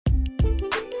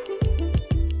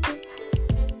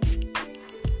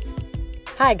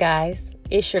Hi guys,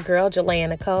 it's your girl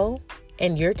Jelana Cole,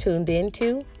 and you're tuned in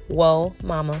to Whoa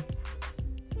Mama.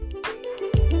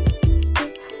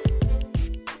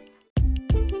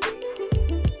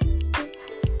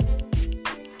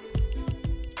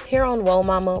 Here on Whoa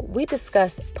Mama, we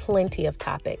discuss plenty of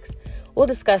topics. We'll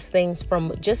discuss things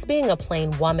from just being a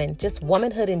plain woman, just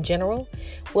womanhood in general.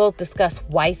 We'll discuss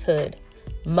wifehood,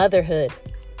 motherhood,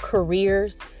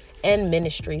 careers, and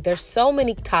ministry. There's so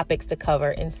many topics to cover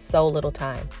in so little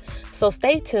time. So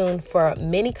stay tuned for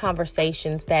many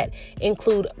conversations that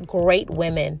include great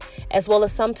women, as well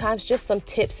as sometimes just some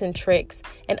tips and tricks,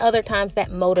 and other times that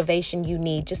motivation you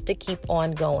need just to keep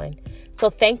on going.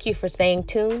 So thank you for staying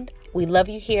tuned. We love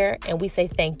you here, and we say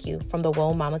thank you from the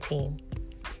Whoa Mama team.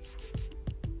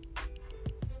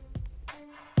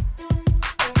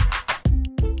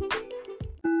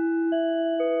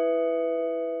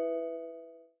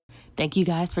 Thank you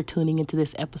guys for tuning into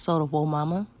this episode of Whoa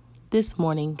Mama. This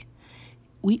morning,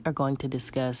 we are going to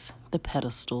discuss the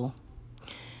pedestal.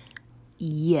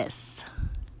 Yes.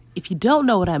 If you don't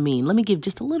know what I mean, let me give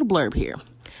just a little blurb here.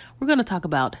 We're going to talk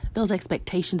about those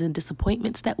expectations and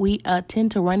disappointments that we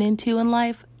tend to run into in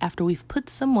life after we've put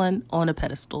someone on a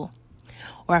pedestal,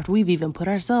 or after we've even put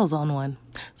ourselves on one.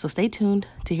 So stay tuned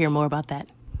to hear more about that.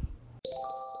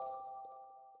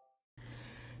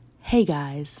 Hey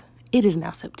guys, it is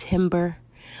now September.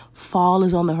 Fall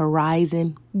is on the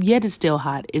horizon, yet it's still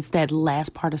hot. It's that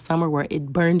last part of summer where it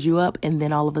burns you up and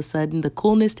then all of a sudden the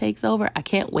coolness takes over. I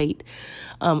can't wait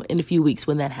in a few weeks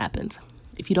when that happens.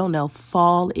 If you don't know,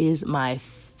 fall is my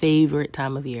favorite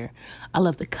time of year. I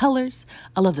love the colors.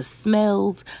 I love the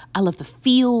smells. I love the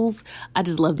feels. I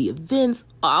just love the events,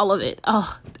 all of it.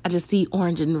 Oh, I just see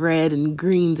orange and red and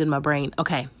greens in my brain.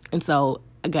 Okay, and so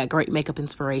I got great makeup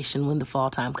inspiration when the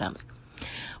fall time comes.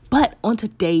 But on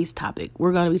today's topic,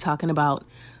 we're going to be talking about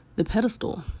the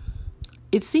pedestal.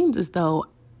 It seems as though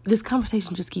this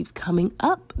conversation just keeps coming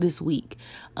up this week.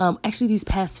 Actually, these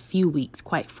past few weeks,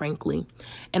 quite frankly.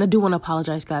 And I do want to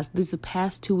apologize, guys. These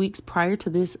past 2 weeks prior to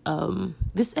this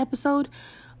episode,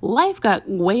 life got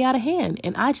way out of hand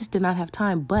and I just did not have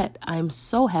time. But I'm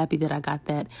so happy that I got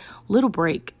that little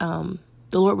break. The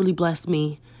Lord really blessed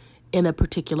me in a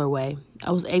particular way.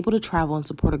 I was able to travel and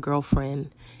support a girlfriend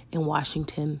in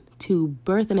Washington to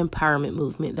birth an empowerment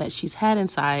movement that she's had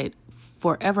inside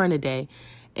forever and a day.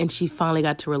 And she finally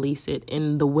got to release it.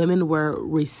 And the women were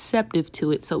receptive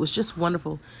to it. So it was just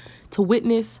wonderful to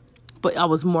witness. But I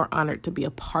was more honored to be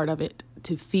a part of it,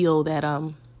 to feel that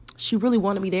she really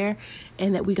wanted me there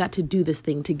and that we got to do this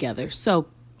thing together. So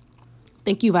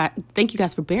thank you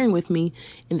guys for bearing with me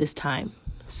in this time.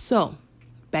 So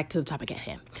back to the topic at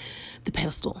hand, the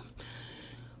pedestal.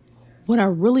 What I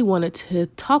really wanted to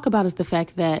talk about is the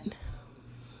fact that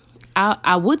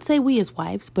I would say we as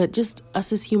wives, but just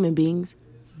us as human beings,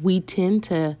 we tend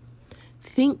to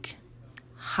think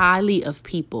highly of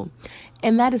people.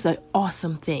 And that is an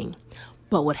awesome thing.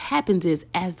 But what happens is,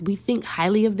 as we think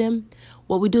highly of them,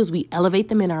 what we do is we elevate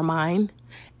them in our mind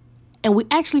and we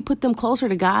actually put them closer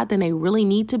to God than they really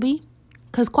need to be.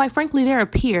 Because quite frankly, they're a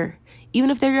peer. Even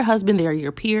if they're your husband, they're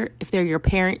your peer. If they're your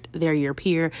parent, they're your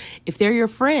peer. If they're your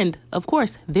friend, of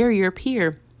course, they're your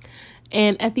peer.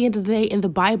 And at the end of the day, in the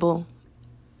Bible,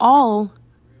 all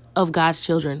of God's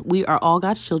children, we are all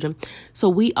God's children. So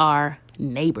we are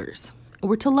neighbors.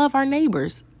 We're to love our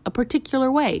neighbors a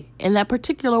particular way. And that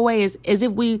particular way is as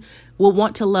if we will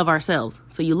want to love ourselves.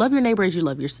 So you love your neighbor as you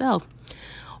love yourself.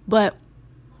 But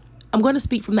I'm going to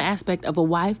speak from the aspect of a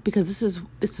wife, because this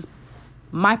is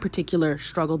my particular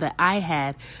struggle that I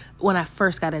had when I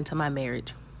first got into my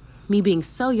marriage. Me being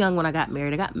so young when I got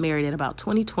married in about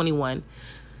 2021,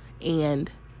 and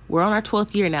we're on our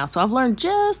 12th year now. So I've learned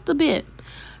just a bit.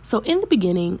 So in the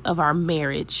beginning of our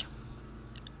marriage,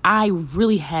 I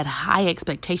really had high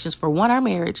expectations for one, our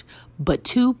marriage, but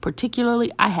two,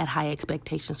 particularly, I had high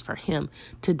expectations for him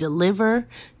to deliver,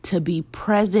 to be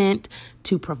present,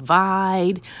 to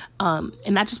provide, and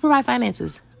not just provide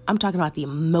finances. I'm talking about the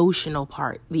emotional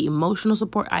part, the emotional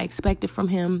support I expected from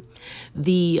him.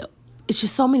 It's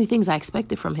just so many things I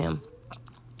expected from him.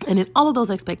 And in all of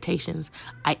those expectations,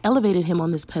 I elevated him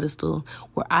on this pedestal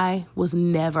where I was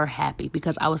never happy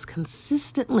because I was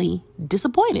consistently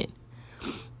disappointed.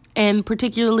 And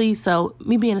particularly so,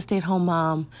 me being a stay-at-home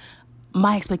mom,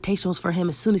 my expectations for him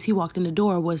as soon as he walked in the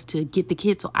door was to get the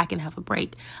kids so I can have a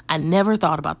break. I never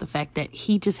thought about the fact that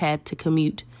he just had to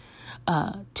commute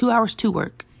 2 hours to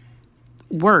work,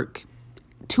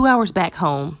 2 hours back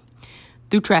home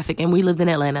through traffic. And we lived in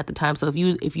Atlanta at the time. So if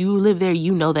you live there,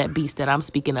 you know that beast that I'm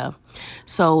speaking of.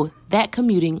 So that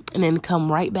commuting and then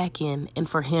come right back in, and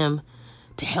for him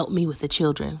to help me with the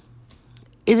children.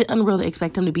 Is it unreal to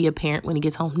expect him to be a parent when he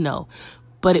gets home? No.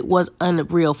 But it was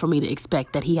unreal for me to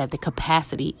expect that he had the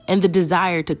capacity and the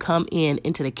desire to come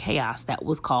into the chaos that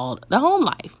was called the home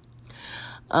life.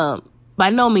 By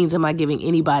no means am I giving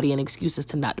anybody an excuse as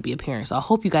to not to be a parent. So I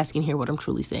hope you guys can hear what I'm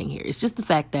truly saying here. It's just the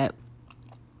fact that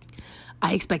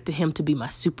I expected him to be my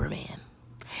Superman.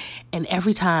 And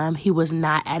every time he was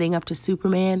not adding up to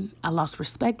Superman, I lost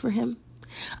respect for him.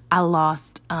 I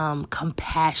lost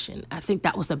compassion. I think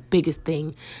that was the biggest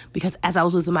thing, because as I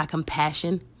was losing my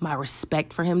compassion, my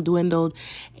respect for him dwindled,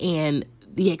 and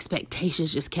the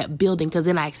expectations just kept building, because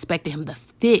then I expected him to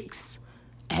fix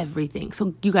everything.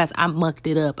 So you guys, I mucked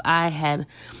it up. I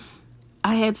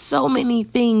had so many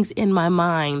things in my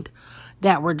mind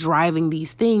that were driving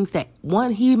these things that,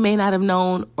 one, he may not have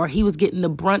known, or he was getting the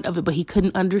brunt of it, but he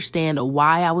couldn't understand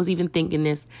why I was even thinking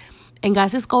this. And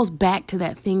guys, this goes back to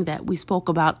that thing that we spoke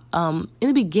about in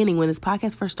the beginning when this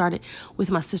podcast first started with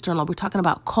my sister-in-law. We're talking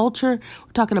about culture.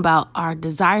 We're talking about our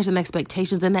desires and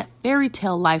expectations and that fairy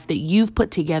tale life that you've put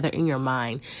together in your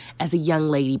mind as a young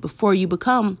lady before you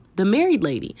become the married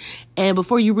lady. And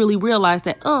before you really realize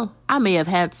that, I may have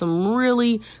had some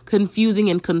really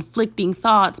confusing and conflicting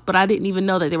thoughts, but I didn't even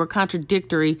know that they were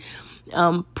contradictory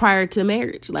prior to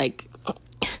marriage. Like,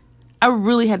 I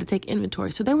really had to take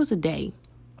inventory. So there was a day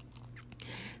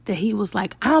that he was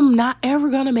like, I'm not ever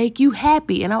going to make you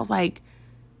happy. And I was like,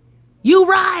 you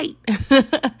right.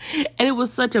 And it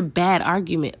was such a bad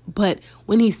argument. But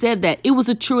when he said that, it was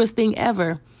the truest thing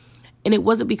ever. And it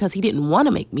wasn't because he didn't want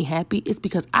to make me happy. It's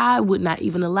because I would not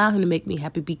even allow him to make me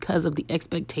happy because of the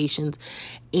expectations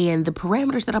and the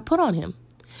parameters that I put on him.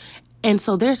 And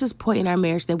so there's this point in our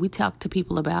marriage that we talk to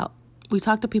people about. We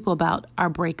talk to people about our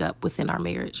breakup within our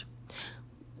marriage.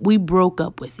 We broke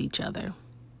up with each other.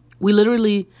 We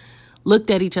literally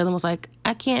looked at each other and was like,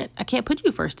 I can't put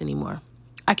you first anymore.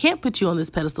 I can't put you on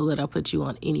this pedestal that I put you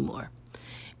on anymore.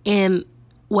 And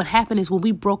what happened is, when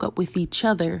we broke up with each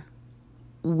other,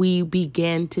 we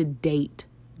began to date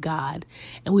God,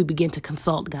 and we began to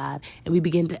consult God, and we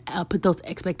began to put those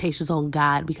expectations on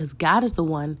God, because God is the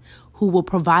one who will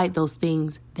provide those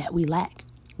things that we lack.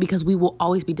 Because we will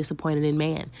always be disappointed in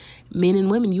man. Men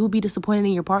and women, you will be disappointed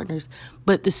in your partners.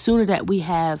 But the sooner that we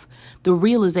have the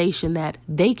realization that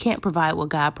they can't provide what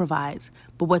God provides,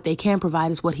 but what they can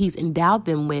provide is what he's endowed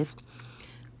them with,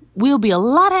 we'll be a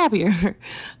lot happier.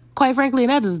 Quite frankly, and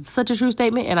that is such a true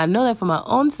statement. And I know that for my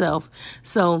own self.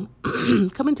 So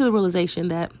coming to the realization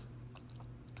that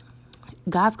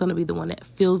God's going to be the one that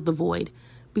fills the void.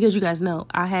 Because you guys know,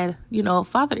 I had,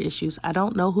 father issues. I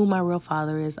don't know who my real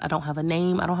father is. I don't have a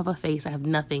name. I don't have a face. I have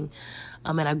nothing.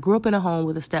 And I grew up in a home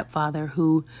with a stepfather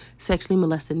who sexually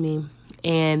molested me.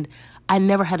 And I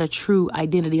never had a true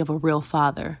identity of a real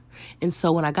father. And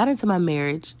so when I got into my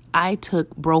marriage, I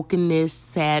took brokenness,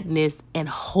 sadness, and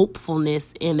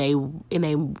hopefulness in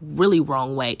a really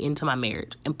wrong way into my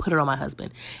marriage and put it on my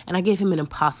husband. And I gave him an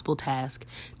impossible task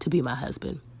to be my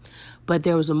husband. But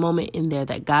there was a moment in there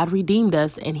that God redeemed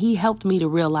us, and he helped me to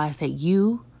realize that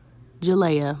you,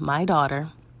 Jalea, my daughter,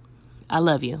 I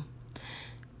love you.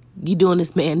 You doing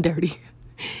this man dirty.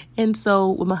 And so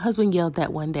when my husband yelled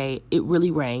that one day, it really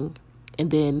rang.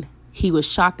 And then he was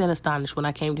shocked and astonished when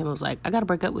I came to him and was like, I got to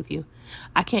break up with you.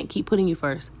 I can't keep putting you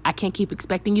first. I can't keep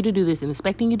expecting you to do this and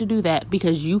expecting you to do that,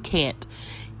 because you can't.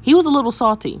 He was a little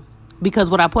salty.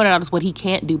 Because what I pointed out is what he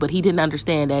can't do, but he didn't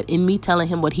understand that in me telling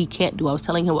him what he can't do, I was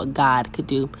telling him what God could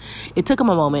do. It took him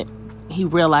a moment. He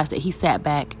realized that he sat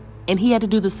back and he had to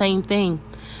do the same thing.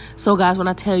 So guys, when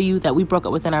I tell you that we broke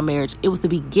up within our marriage, it was the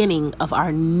beginning of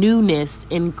our newness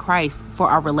in Christ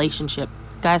for our relationship.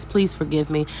 Guys, please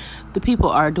forgive me. The people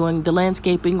are doing the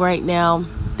landscaping right now.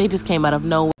 They just came out of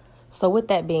nowhere. So with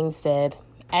that being said,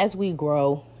 as we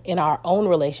grow in our own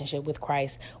relationship with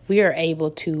Christ, we are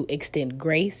able to extend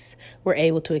grace. We're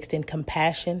able to extend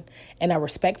compassion, and our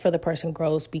respect for the person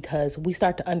grows because we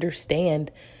start to understand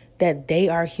that they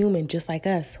are human just like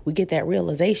us. We get that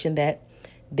realization that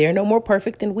they're no more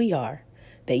perfect than we are.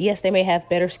 That yes, they may have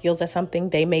better skills at something.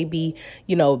 They may be,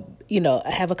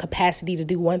 have a capacity to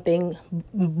do one thing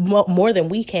more than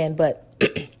we can. But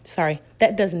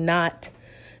that does not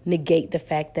negate the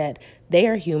fact that they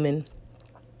are human.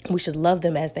 We should love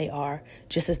them as they are,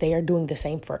 just as they are doing the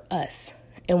same for us.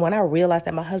 And when I realized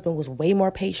that my husband was way more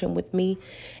patient with me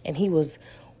and he was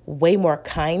way more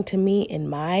kind to me in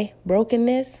my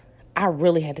brokenness, I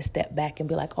really had to step back and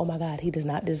be like, oh my God, he does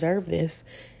not deserve this.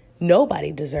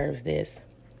 Nobody deserves this.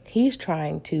 He's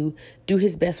trying to do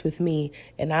his best with me,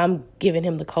 and I'm giving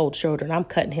him the cold shoulder, and I'm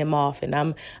cutting him off, and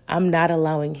I'm not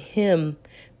allowing him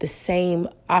the same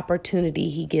opportunity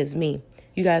he gives me.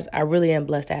 You guys, I really am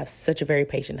blessed to have such a very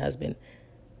patient husband.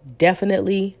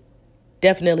 definitely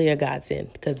a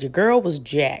godsend because your girl was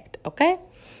jacked. Okay.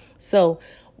 So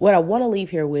what I want to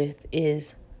leave here with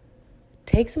is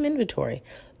take some inventory.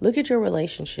 Look at your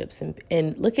relationships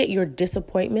and look at your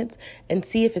disappointments and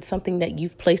see if it's something that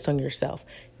you've placed on yourself.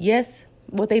 Yes,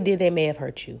 what they did, they may have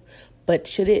hurt you, but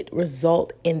should it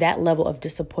result in that level of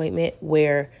disappointment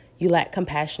where you lack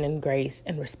compassion and grace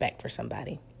and respect for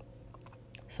somebody?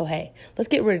 So, hey, let's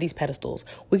get rid of these pedestals.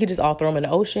 We could just all throw them in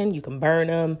the ocean. You can burn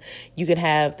them. You can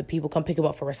have the people come pick them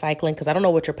up for recycling because I don't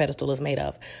know what your pedestal is made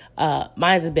of.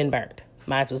 Mine's has been burned.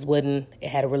 Mine's was wooden. It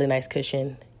had a really nice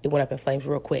cushion. It went up in flames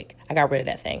real quick. I got rid of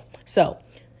that thing. So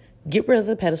get rid of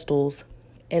the pedestals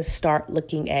and start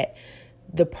looking at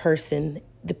the person,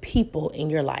 the people in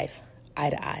your life, eye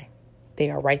to eye.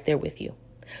 They are right there with you.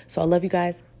 So I love you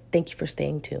guys. Thank you for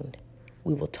staying tuned.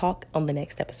 We will talk on the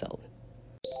next episode.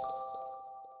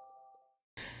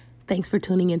 Thanks for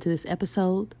tuning into this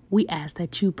episode. We ask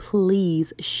that you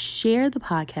please share the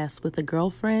podcast with a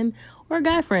girlfriend or a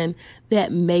guy friend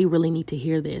that may really need to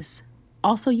hear this.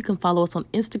 Also, you can follow us on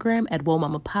Instagram at Whoa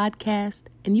Mama Podcast,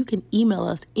 and you can email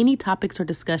us any topics or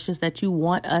discussions that you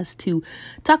want us to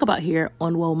talk about here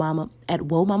on Whoa Mama at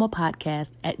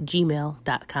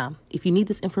whoamamapodcast@gmail.com. If you need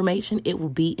this information, it will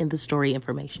be in the story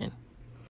information.